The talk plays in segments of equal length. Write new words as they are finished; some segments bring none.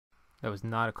That was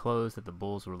not a close that the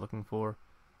bulls were looking for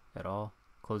at all.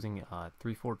 Closing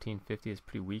 314.50 is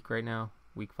pretty weak right now,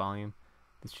 weak volume.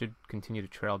 This should continue to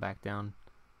trail back down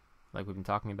like we've been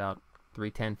talking about.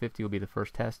 310.50 will be the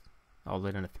first test, all the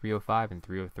way down to 305 and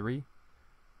 303,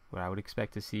 where I would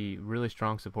expect to see really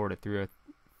strong support at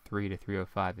 303 to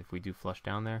 305 if we do flush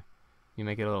down there. You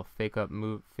may get a little fake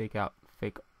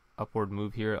upward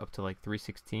move here up to like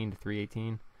 316 to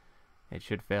 318. It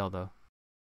should fail though.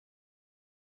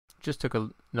 Just took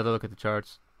another look at the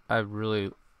charts. I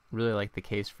really like the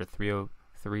case for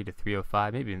 303 to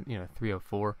 305, maybe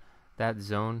 304. That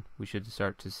zone, we should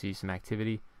start to see some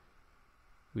activity.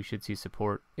 We should see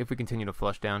support. If we continue to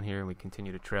flush down here and we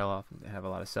continue to trail off and have a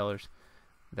lot of sellers,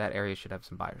 that area should have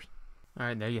some buyers.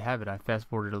 Alright, there you have it. I fast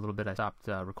forwarded a little bit. I stopped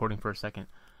recording for a second,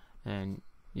 and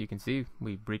you can see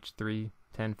we breached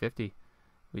 310.50.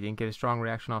 We didn't get a strong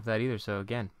reaction off that either, so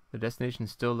again, the destination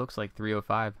still looks like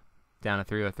 305 down to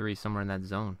 303, somewhere in that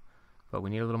zone. But we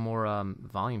need a little more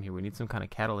volume here. We need some kind of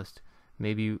catalyst.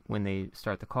 Maybe when they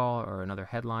start the call or another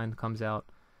headline comes out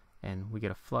and we get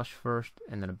a flush first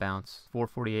and then a bounce.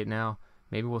 4:48 now.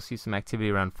 Maybe we'll see some activity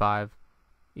around 5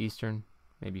 Eastern,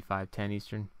 maybe 5:10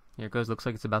 Eastern. Here it goes. Looks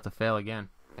like it's about to fail again.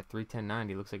 At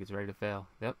 310.90, looks like it's ready to fail.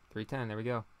 Yep, 310. There we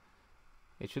go.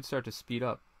 It should start to speed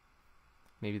up.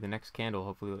 Maybe the next candle,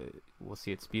 hopefully we'll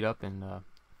see it speed up and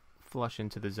flush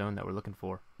into the zone that we're looking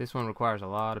for. This one requires a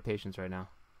lot of patience right now.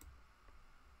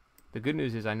 The good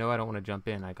news is I know I don't want to jump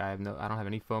in. Like I don't have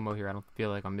any FOMO here. I don't feel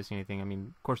like I'm missing anything. I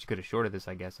mean, of course you could have shorted this,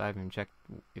 I guess. I haven't even checked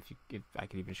if I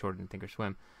could even short it in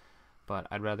Thinkorswim, but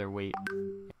I'd rather wait.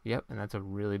 Yep, and that's a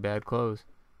really bad close.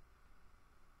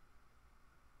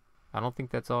 I don't think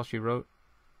that's all she wrote.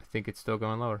 I think it's still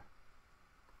going lower.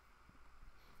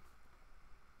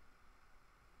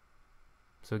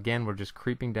 So again, we're just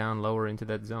creeping down lower into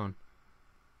that zone.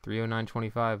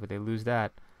 309.25, but they lose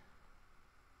that.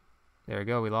 There we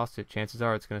go, we lost it. Chances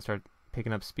are it's going to start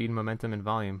picking up speed, momentum, and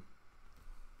volume.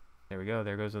 There we go,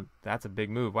 there goes that's a big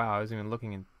move. Wow, I wasn't even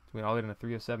looking, and we went all the way down to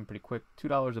 307 pretty quick.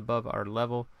 $2 above our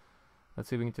level. Let's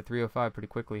see if we can get to 305 pretty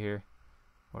quickly here.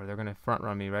 Or they're going to front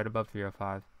run me right above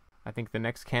 305. I think the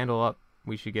next candle up,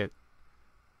 we should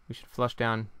flush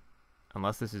down,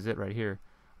 unless this is it right here.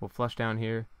 We'll flush down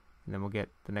here, and then we'll get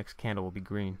the next candle will be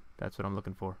green. That's what I'm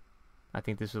looking for. I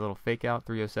think this is a little fake out.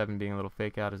 307 being a little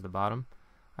fake out is the bottom.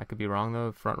 I could be wrong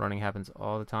though. Front running happens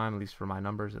all the time, at least for my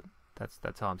numbers.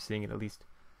 That's how I'm seeing it, at least.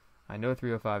 I know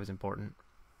 305 is important.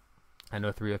 I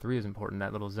know 303 is important.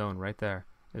 That little zone right there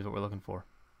is what we're looking for.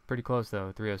 Pretty close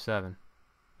though, 307.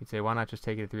 You'd say, why not just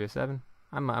take it at 307?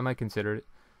 I might consider it,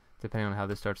 depending on how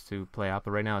this starts to play out.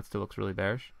 But right now it still looks really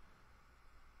bearish.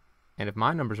 And if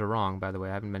my numbers are wrong, by the way,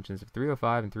 I haven't mentioned this, if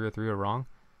 305 and 303 are wrong,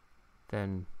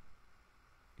 then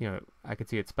I could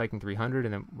see it spiking 300,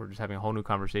 and then we're just having a whole new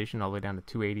conversation all the way down to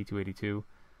 280, 282,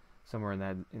 somewhere in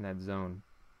that zone.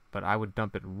 But I would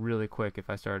dump it really quick if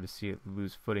I started to see it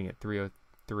lose footing at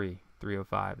 303,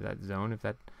 305, that zone. If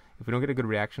we don't get a good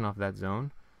reaction off that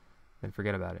zone, then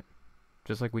forget about it.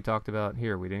 Just like we talked about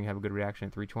here, we didn't have a good reaction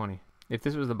at 320. If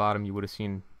this was the bottom, you would have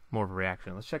seen more of a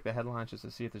reaction. Let's check the headlines just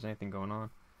to see if there's anything going on.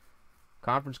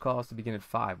 Conference calls to begin at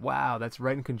 5. Wow, that's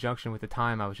right in conjunction with the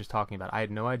time I was just talking about. I had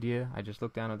no idea. I just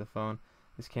looked down at the phone.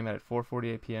 This came out at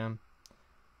 4:48 p.m.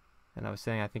 And I was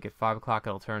saying I think at 5 o'clock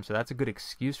it'll turn. So that's a good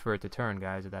excuse for it to turn,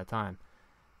 guys, at that time.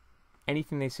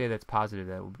 Anything they say that's positive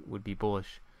that would be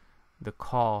bullish, the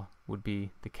call would be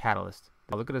the catalyst.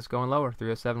 Now look at us going lower.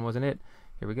 307 wasn't it.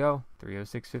 Here we go.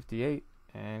 306.58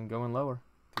 and going lower.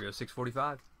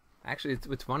 306.45. Actually,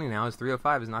 what's funny now is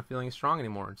 305 is not feeling as strong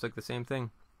anymore. It's like the same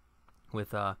thing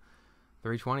with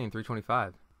 320 and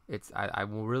 325. I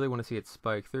will really want to see it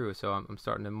spike through, so I'm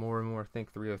starting to more and more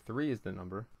think 303 is the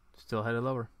number. Still headed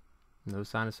lower. No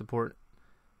sign of support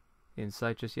in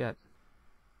sight just yet.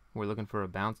 We're looking for a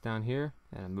bounce down here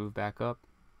and a move back up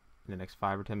in the next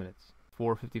 5 or 10 minutes.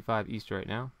 4:55 East right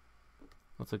now.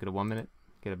 Let's look at a 1 minute,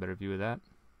 get a better view of that.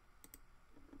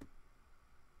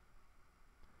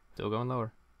 Still going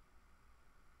lower.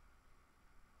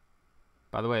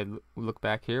 By the way, look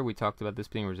back here. We talked about this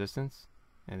being resistance,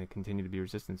 and it continued to be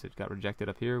resistance. It got rejected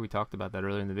up here. We talked about that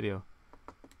earlier in the video.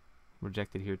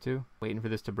 Rejected here too. Waiting for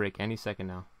this to break any second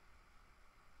now.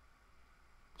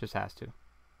 Just has to.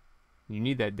 You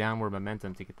need that downward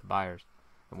momentum to get the buyers.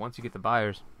 And once you get the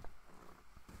buyers,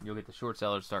 you'll get the short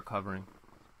sellers start covering.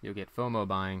 You'll get FOMO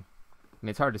buying. I mean,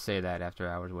 it's hard to say that after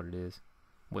hours what it is,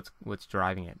 what's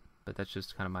driving it. But that's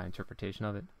just kind of my interpretation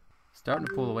of it. Starting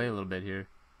to pull away a little bit here.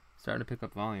 Starting to pick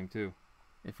up volume too.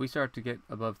 If we start to get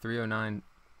above 309,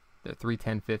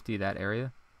 310.50, that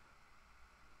area,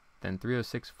 then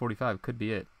 306.45 could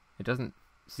be it. It doesn't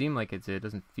seem like it's it. It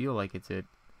doesn't feel like it's it.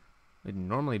 It'd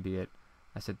normally be it.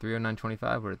 I said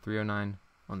 309.25. We're at 309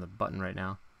 on the button right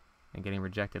now and getting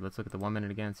rejected. Let's look at the 1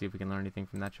 minute again, see if we can learn anything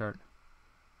from that chart.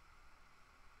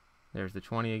 There's the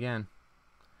 20 again.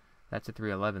 That's at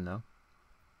 311 though.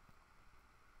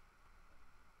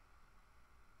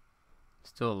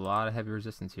 Still a lot of heavy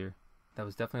resistance here. That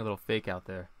was definitely a little fake out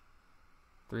there.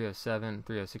 307,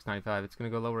 306.95. It's going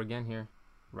to go lower again here.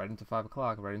 Right into 5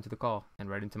 o'clock, right into the call, and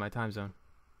right into my time zone.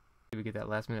 See if we get that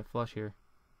last minute flush here.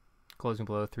 Closing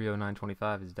below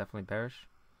 309.25 is definitely bearish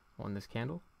on this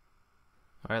candle.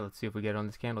 Alright, let's see if we get it on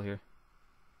this candle here.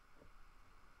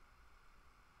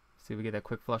 See if we get that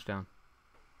quick flush down.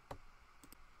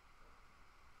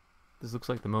 This looks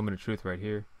like the moment of truth right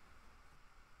here.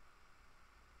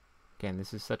 Again,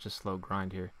 this is such a slow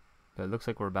grind here. But it looks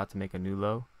like we're about to make a new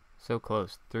low. So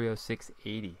close.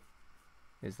 306.80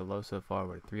 is the low so far.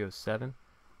 We're at 307.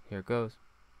 Here it goes.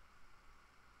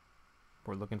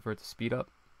 We're looking for it to speed up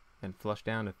and flush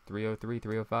down to 303,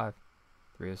 305,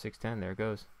 306.10. There it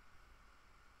goes.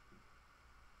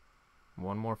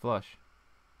 One more flush.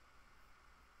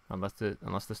 Unless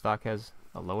the stock has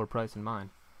a lower price in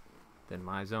mind than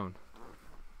my zone.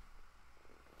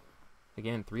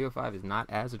 Again, 305 is not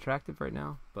as attractive right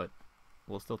now, but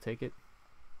we'll still take it.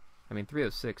 I mean,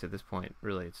 306 at this point,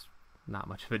 really, it's not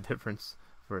much of a difference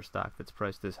for a stock that's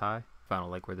priced this high. I don't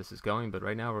like where this is going, but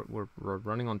right now we're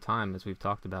running on time, as we've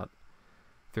talked about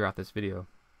throughout this video.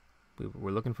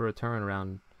 We're looking for a turn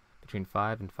around between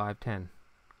 5 and 5:10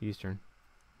 Eastern.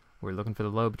 We're looking for the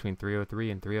low between 303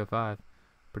 and 305.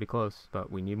 Pretty close, but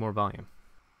we need more volume.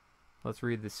 Let's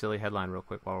read this silly headline real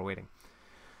quick while we're waiting.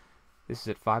 This is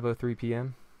at 5:03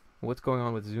 p.m. What's going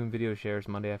on with Zoom video shares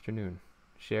Monday afternoon?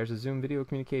 Shares of Zoom video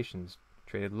communications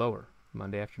traded lower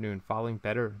Monday afternoon following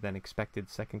better than expected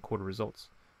second quarter results,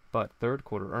 but third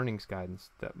quarter earnings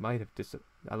guidance that might have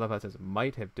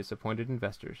disappointed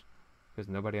investors, because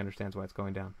nobody understands why it's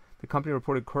going down. The company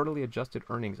reported quarterly adjusted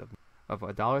earnings of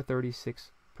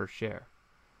 $1.36 per share.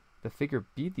 The figure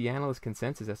beat the analyst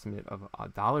consensus estimate of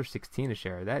 $1.16 a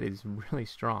share. That is really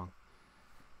strong.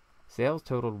 Sales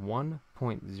totaled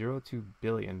 $1.02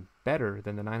 billion, better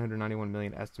than the $991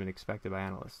 million estimate expected by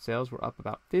analysts. Sales were up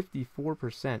about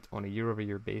 54% on a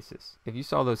year-over-year basis. If you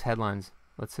saw those headlines,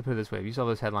 let's put it this way, if you saw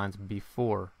those headlines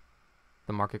before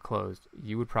the market closed,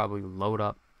 you would probably load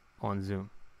up on Zoom,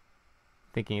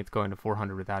 thinking it's going to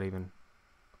 400 without even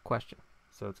a question.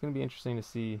 So it's going to be interesting to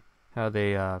see how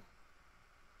they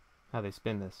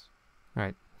spin this. All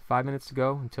right, 5 minutes to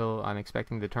go until I'm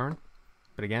expecting the turn.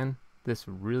 But again, this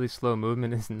really slow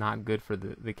movement is not good for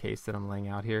the case that I'm laying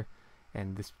out here,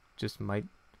 and this just might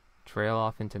trail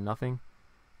off into nothing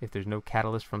if there's no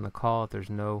catalyst from the call, if there's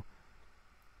no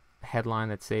headline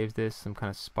that saves this, some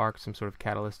kind of spark, some sort of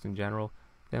catalyst in general.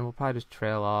 Then we'll probably just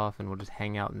trail off and we'll just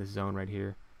hang out in this zone right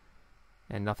here,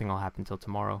 and nothing will happen until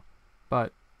tomorrow.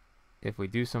 But if we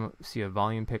do see a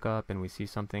volume pickup and we see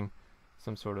something,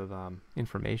 some sort of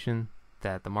information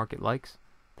that the market likes,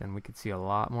 then we could see a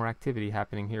lot more activity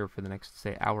happening here for the next,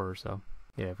 say, hour or so.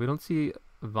 Yeah, if we don't see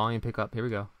a volume pick up, here we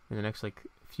go, in the next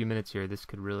few minutes here, this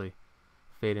could really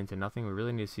fade into nothing. We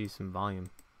really need to see some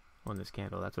volume on this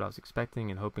candle. That's what I was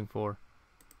expecting and hoping for.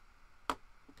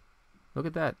 Look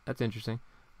at that. That's interesting.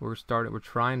 We're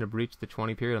trying to breach the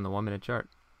 20 period on the 1 minute chart.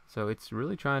 So it's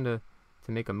really trying to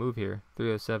make a move here.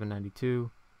 307.92.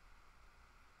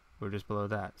 We're just below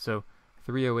that. So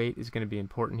 308 is going to be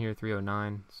important here.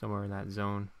 309, somewhere in that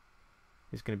zone,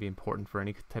 is going to be important for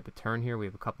any type of turn here. We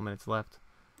have a couple minutes left.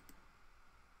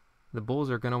 The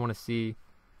bulls are going to want to see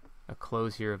a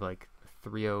close here of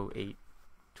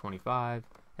 308.25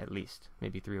 at least,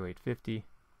 maybe 308.50.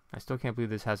 I still can't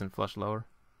believe this hasn't flushed lower,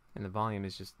 and the volume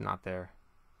is just not there.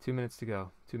 2 minutes to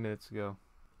go. 2 minutes to go.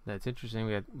 That's interesting.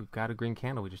 We've got a green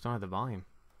candle. We just don't have the volume.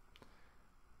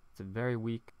 It's a very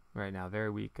weak right now. Very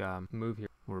weak move here.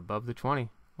 We're above the 20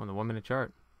 on the 1 minute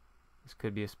chart. This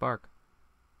could be a spark.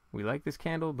 We like this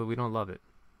candle, but we don't love it.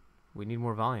 We need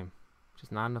more volume.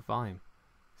 Just not enough volume.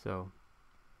 So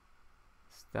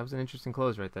that was an interesting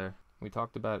close right there. We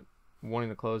talked about wanting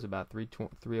to close about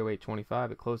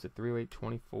 308.25. It closed at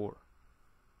 308.24.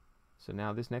 So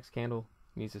now this next candle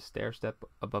needs a stair step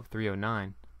above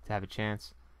 309 to have a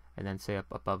chance, and then say up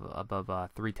above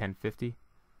 310.50,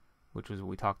 which was what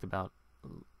we talked about,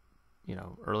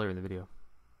 earlier in the video.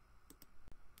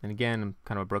 And again, I'm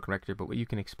kind of a broken record, but what you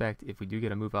can expect if we do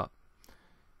get a move up,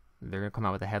 they're going to come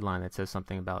out with a headline that says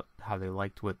something about how they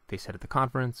liked what they said at the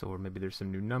conference, or maybe there's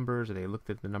some new numbers, or they looked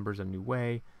at the numbers a new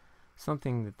way,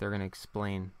 something that they're going to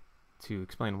explain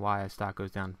why a stock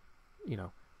goes down,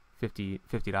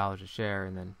 $50 a share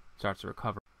and then starts to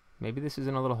recover. maybe this is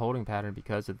in a little holding pattern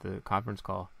because of the conference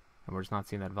call, and we're just not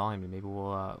seeing that volume, and maybe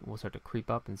we'll start to creep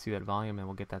up and see that volume, and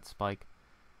we'll get that spike.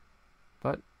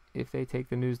 But if they take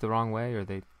the news the wrong way, or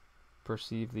they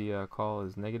perceive the call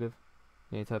as negative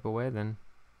in any type of way, then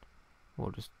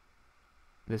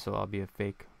this will all be a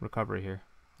fake recovery here.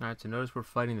 Alright, so notice we're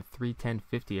fighting the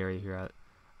 310.50 area here.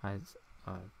 I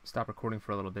stopped recording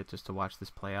for a little bit just to watch this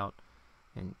play out,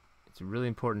 and it's really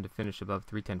important to finish above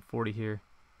 310.40 here.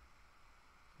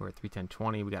 We're at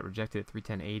 310.20. We got rejected at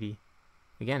 310.80.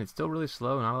 Again, it's still really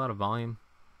slow, not a lot of volume.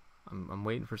 I'm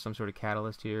waiting for some sort of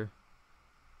catalyst here,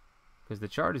 because the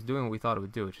chart is doing what we thought it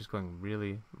would do. It's just going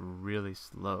really, really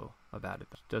slow about it.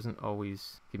 It doesn't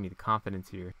always give me the confidence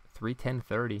here.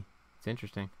 310.30. It's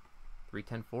interesting.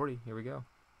 310.40. Here we go.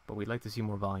 But we'd like to see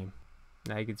more volume.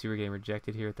 Now you can see we're getting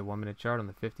rejected here at the 1 minute chart on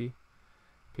the 50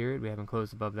 period. We haven't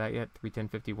closed above that yet.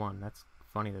 310.51. That's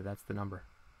funny that's the number.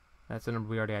 That's the number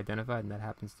we already identified, and that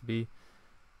happens to be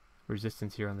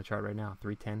resistance here on the chart right now.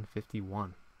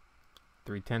 310.51.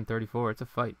 310.34. It's a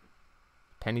fight.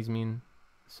 Pennies mean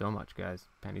so much, guys.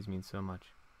 Pennies mean so much.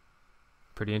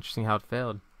 Pretty interesting how it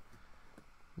failed.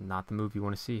 Not the move you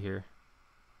want to see here.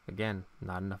 Again,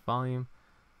 not enough volume.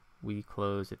 We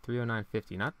closed at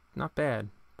 309.50. Not bad,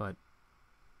 but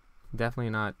definitely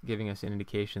not giving us an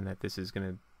indication that this is going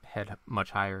to head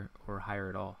much higher or higher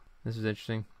at all. This is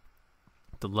interesting.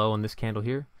 The low on this candle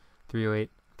here,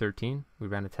 308.13. We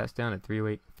ran a test down at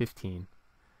 308.15.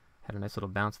 Had a nice little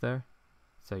bounce there.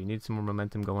 So you need some more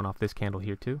momentum going off this candle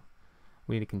here too.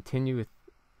 We need to continue with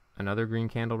another green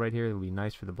candle right here. It will be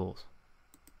nice for the bulls.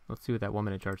 Let's see what that 1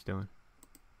 minute chart's doing.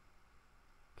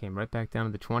 Came right back down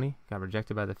to the 20. Got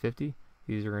rejected by the 50.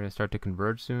 These are going to start to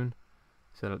converge soon.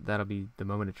 So that'll be the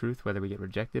moment of truth, whether we get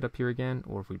rejected up here again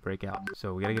or if we break out.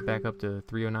 So we got to get back up to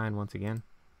 309 once again.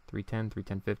 310,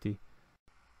 310.50.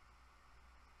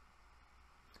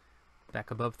 Back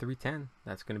above 310.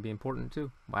 That's going to be important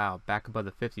too. Wow, back above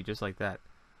the 50 just like that.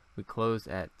 We closed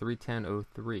at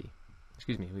 310.03.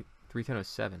 Excuse me,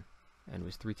 310.07. And it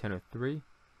was 310.03.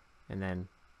 And then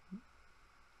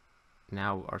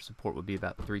now our support would be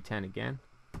about 310 again.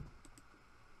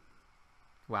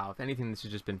 Wow, if anything, this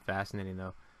has just been fascinating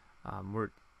though. We're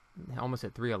almost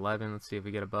at 311. Let's see if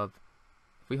we get above.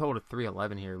 If we hold at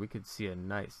 311 here, we could see a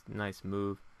nice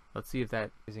move. Let's see if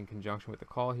that is in conjunction with the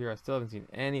call here. I still haven't seen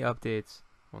any updates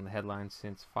on the headlines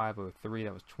since 5:03.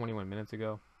 That was 21 minutes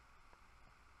ago.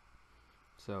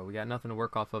 So we got nothing to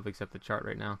work off of except the chart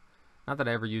right now. Not that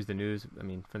I ever use the news. I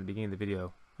mean, from the beginning of the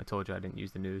video, I told you I didn't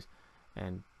use the news.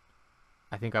 And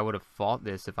I think I would have fought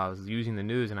this if I was using the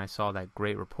news and I saw that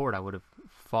great report. I would have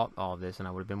fought all of this, and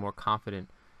I would have been more confident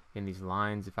in these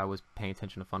lines if I was paying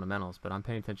attention to fundamentals. But I'm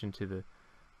paying attention to the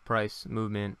price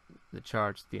movement, the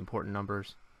charts, the important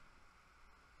numbers.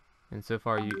 And so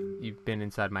far, you've been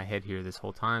inside my head here this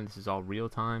whole time. This is all real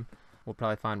time. We'll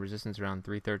probably find resistance around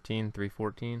 313,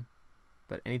 314.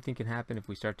 But anything can happen if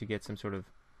we start to get some sort of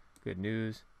good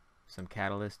news, some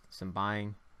catalyst, some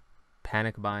buying,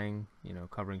 panic buying,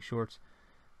 covering shorts.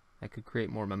 That could create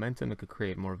more momentum. It could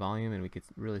create more volume, and we could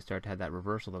really start to have that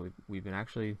reversal that we've been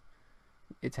actually.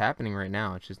 It's happening right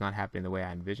now. It's just not happening the way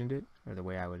I envisioned it or the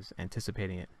way I was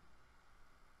anticipating it.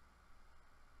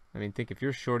 I mean, think if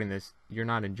you're shorting this, you're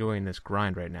not enjoying this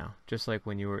grind right now. Just like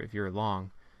if you're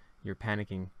long, you're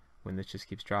panicking when this just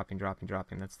keeps dropping.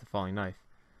 That's the falling knife.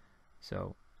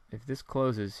 So if this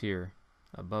closes here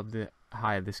above the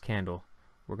high of this candle,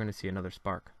 we're going to see another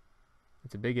spark.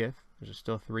 It's a big if. There's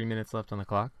still 3 minutes left on the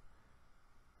clock.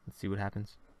 Let's see what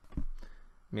happens. I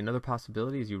mean, another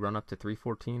possibility is you run up to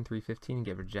 314, 315 and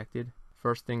get rejected.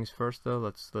 First things first though,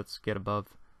 let's get above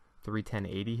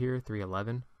 310.80 here,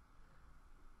 311.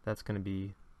 That's going to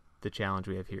be the challenge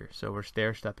we have here. So we're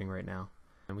stair-stepping right now.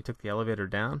 And we took the elevator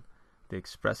down, the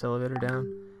express elevator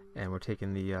down, and we're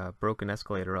taking the broken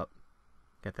escalator up.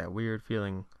 Got that weird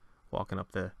feeling walking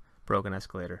up the broken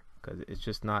escalator because it's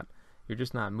just not, you're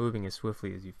just not moving as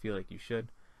swiftly as you feel like you should.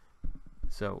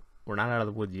 So we're not out of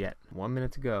the woods yet. 1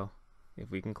 minute to go.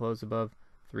 If we can close above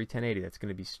 310.80, that's going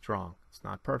to be strong. It's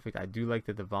not perfect. I do like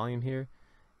that the volume here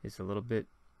is a little bit,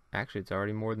 actually it's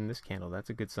already more than this candle. That's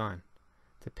a good sign.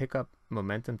 To pick up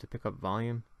momentum, to pick up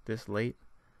volume this late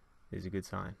is a good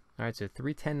sign. Alright, so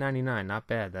 310.99, not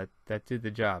bad. That did the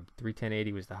job.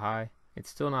 310.80 was the high. It's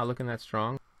still not looking that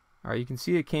strong. Alright, you can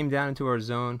see it came down into our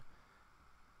zone.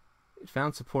 It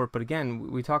found support, but again,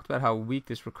 we talked about how weak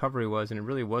this recovery was, and it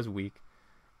really was weak.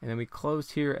 And then we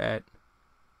closed here at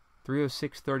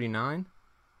 306.39.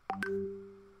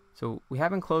 So we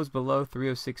haven't closed below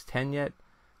 306.10 yet,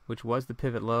 which was the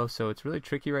pivot low, so it's really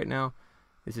tricky right now.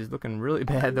 This is looking really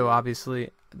bad though.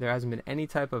 Obviously there hasn't been any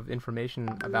type of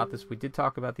information about this. We did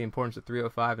talk about the importance of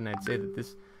 305, and I'd say that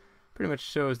this pretty much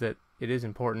shows that it is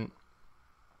important.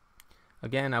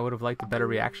 Again, I would have liked a better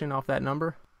reaction off that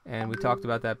number, and we talked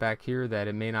about that back here, that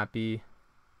it may not be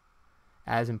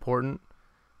as important.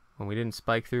 When we didn't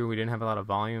spike through, we didn't have a lot of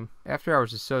volume. After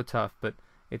hours is so tough, but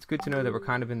it's good to know that we're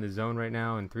kind of in the zone right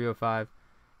now, and 305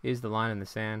 is the line in the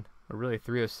sand, or really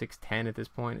 306.10 at this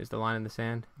point is the line in the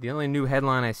sand. The only new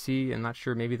headline I see, I'm not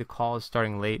sure, maybe the call is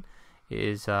starting late,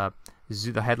 is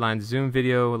the headline, Zoom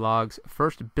video logs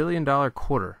first $1 billion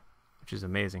quarter, which is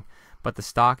amazing. But the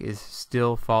stock is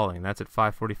still falling. That's at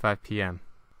 5:45 p.m.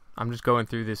 I'm just going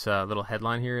through this little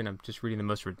headline here, and I'm just reading the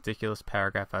most ridiculous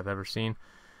paragraph I've ever seen.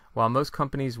 While most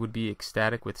companies would be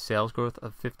ecstatic with sales growth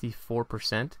of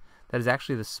 54%, that is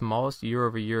actually the smallest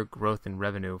year-over-year growth in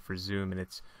revenue for Zoom in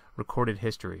its recorded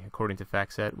history, according to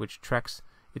FactSet, which tracks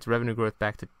its revenue growth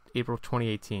back to April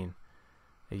 2018,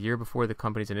 a year before the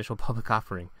company's initial public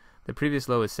offering. The previous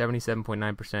low is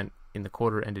 77.9% in the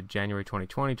quarter ended January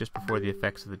 2020, just before the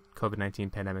effects of the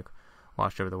COVID-19 pandemic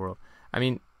washed over the world. I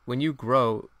mean, when you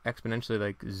grow exponentially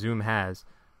like Zoom has,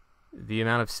 the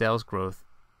amount of sales growth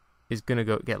is going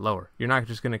to get lower. You're not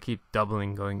just going to keep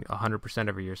doubling, going 100%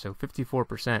 every year. So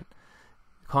 54%,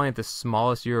 calling it the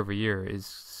smallest year over year is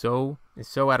so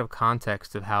out of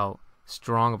context of how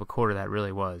strong of a quarter that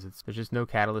really was. There's just no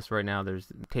catalyst right now.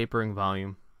 There's tapering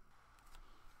volume.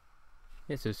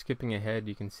 Yeah, so skipping ahead,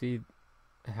 you can see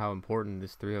how important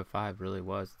this 305 really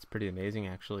was. It's pretty amazing,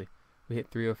 actually. We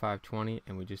hit 305.20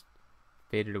 and we just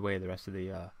faded away the rest of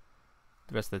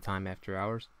the time after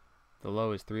hours. The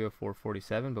low is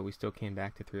 304.47, but we still came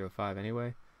back to 305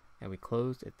 anyway, and we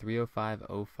closed at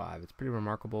 305.05. It's pretty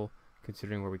remarkable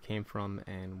considering where we came from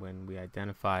and when we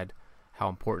identified how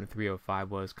important 305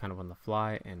 was kind of on the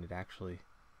fly, and it actually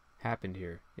happened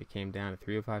here. It came down to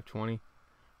 305.20.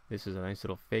 This is a nice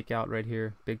little fake out right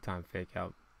here, big time fake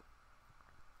out.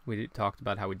 We talked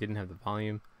about how we didn't have the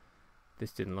volume.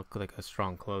 This didn't look like a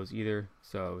strong close either,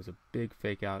 so it was a big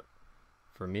fake out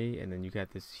for me, and then you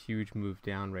got this huge move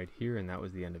down right here, and that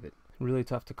was the end of it. Really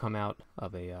tough to come out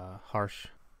of a harsh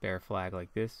bear flag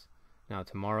like this. Now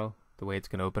tomorrow, the way it's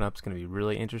going to open up is going to be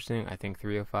really interesting. I think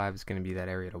 305 is going to be that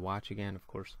area to watch again, of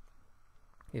course.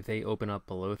 If they open up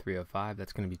below 305,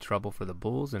 that's going to be trouble for the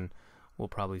bulls, and we'll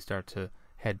probably start to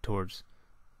head towards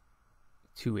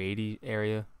 280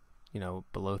 area,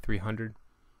 below 300.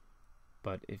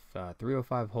 But if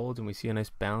 305 holds and we see a nice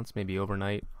bounce, maybe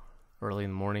overnight, early in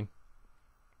the morning,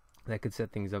 that could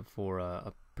set things up for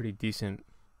a pretty decent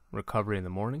recovery in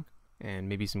the morning and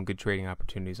maybe some good trading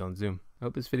opportunities on Zoom. I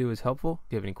hope this video was helpful.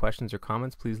 If you have any questions or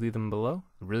comments, please leave them below.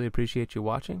 I really appreciate you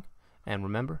watching. And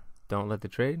remember, don't let the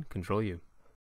trade control you.